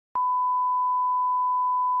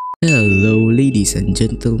Hello ladies and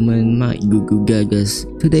gentlemen, my Gugu Gagas.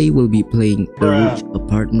 Today we'll be playing the Roach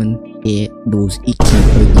Apartment. Yeah, those icky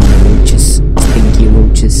ugly roaches, stinky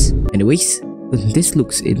roaches. Anyways, this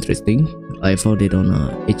looks interesting. I found it on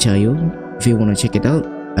HIO. If you wanna check it out,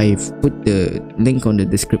 I've put the link on the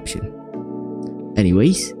description.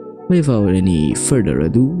 Anyways, without any further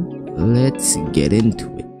ado, let's get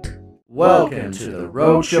into it. Welcome to the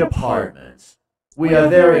Roach Apartment. We are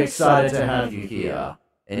very excited to have you here.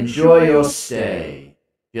 Enjoy your stay.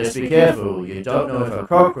 Just be careful, you don't know if a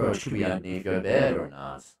cockroach could be underneath your bed or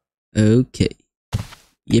not. Okay.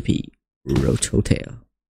 Yippee. Roach Hotel.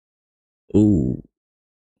 Oh.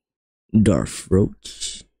 Darth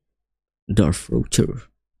Roach. Darth Roacher.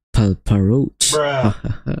 Palpa Roach.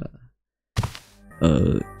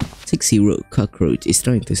 Six-year-old cockroach is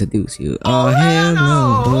trying to seduce you. Oh hell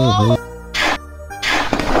no.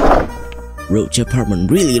 Roach Apartment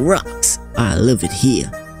really rocks. I love it here.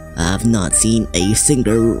 I've not seen a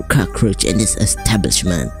single cockroach in this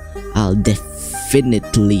establishment. I'll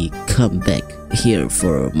definitely come back here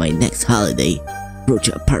for my next holiday. Roach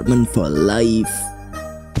Apartment for life.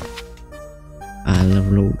 I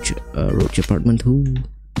love Roach Apartment too.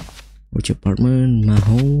 Roach Apartment, my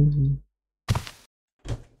home.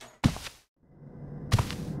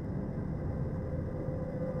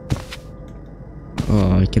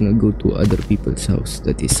 I cannot go to other people's house.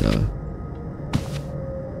 That is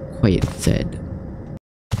quite sad.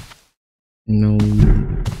 No.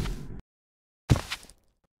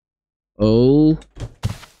 Oh,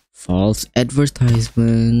 false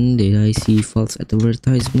advertisement. Did I see false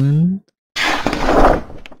advertisement?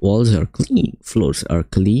 Walls are clean, floors are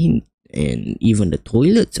clean, and even the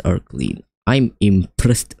toilets are clean. I'm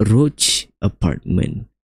impressed. Roach Apartment.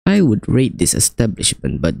 I would rate this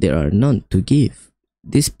establishment, but there are none to give.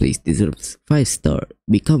 This place deserves 5-star.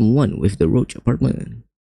 Become one with the Roach Apartment.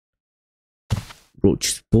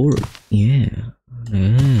 Roach Sport. Yeah.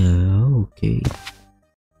 Okay.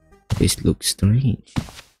 This looks strange.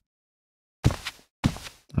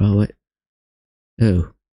 Oh, what?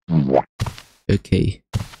 Oh. Okay.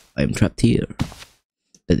 I'm trapped here.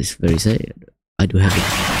 That is very sad. I do have it.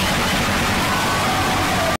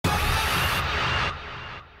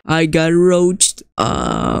 I got roached.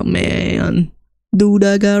 Ah, man. Dude,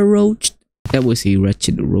 I got roached. That was a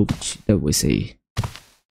wretched roach. That was a...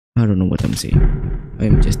 I don't know what I'm saying.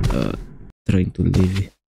 I'm just trying to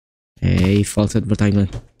live. Hey, false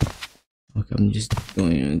advertisement. Okay, I'm just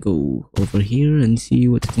going to go over here and see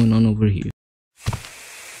what's going on over here.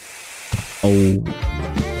 Oh.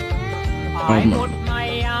 I put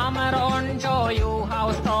my armor on, show you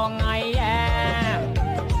how strong I am.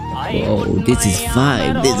 Oh, this is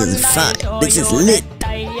vibe. This is vibe. This is lit.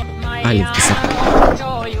 I live this up.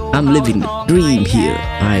 I'm living the dream here.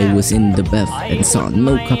 I was in the bath and saw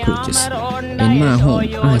no cockroaches. In my home,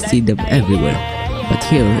 I see them everywhere. But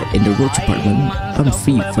here in the Roach Apartment, I'm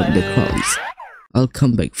free from the crawlies. I'll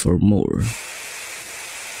come back for more.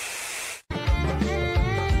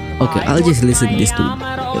 Okay, I'll just listen to this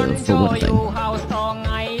for one time.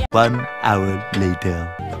 1 hour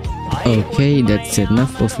later. Okay, that's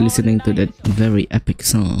enough of listening to that very epic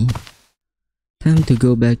song. Time to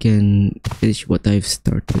go back and finish what I've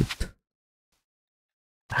started.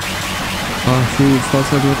 Food,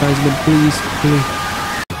 false advertisement,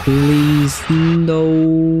 please, no.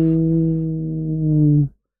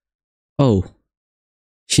 Oh,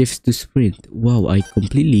 shifts to sprint. Wow, I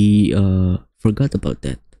completely forgot about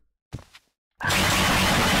that.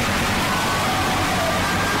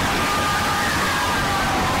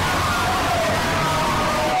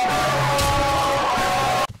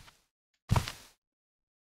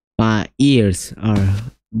 My ears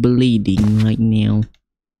are bleeding right now.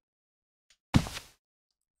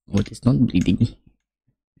 What is not bleeding?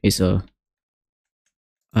 It's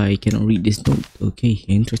I cannot read this note. Okay,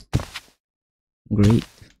 interesting. Great.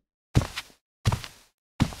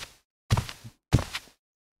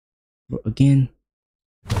 Again.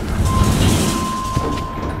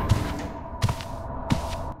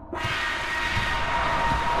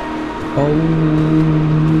 Oh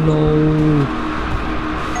no.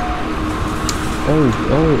 Oh.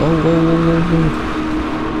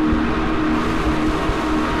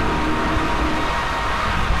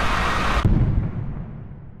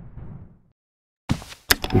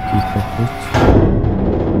 Spooky cockroach.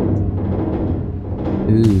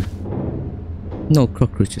 Ooh. No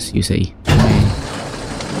cockroaches, you say?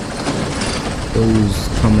 Those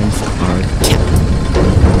comments are kept.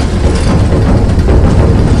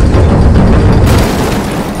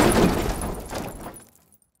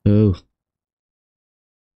 Oh.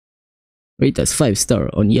 Rate us 5-star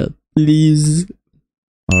on Yelp, please.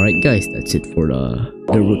 Alright guys, that's it for the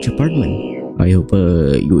Roach Apartment. I hope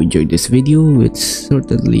you enjoyed this video. It's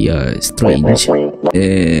certainly strange.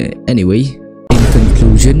 Anyway, in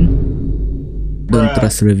conclusion, don't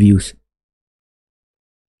trust reviews.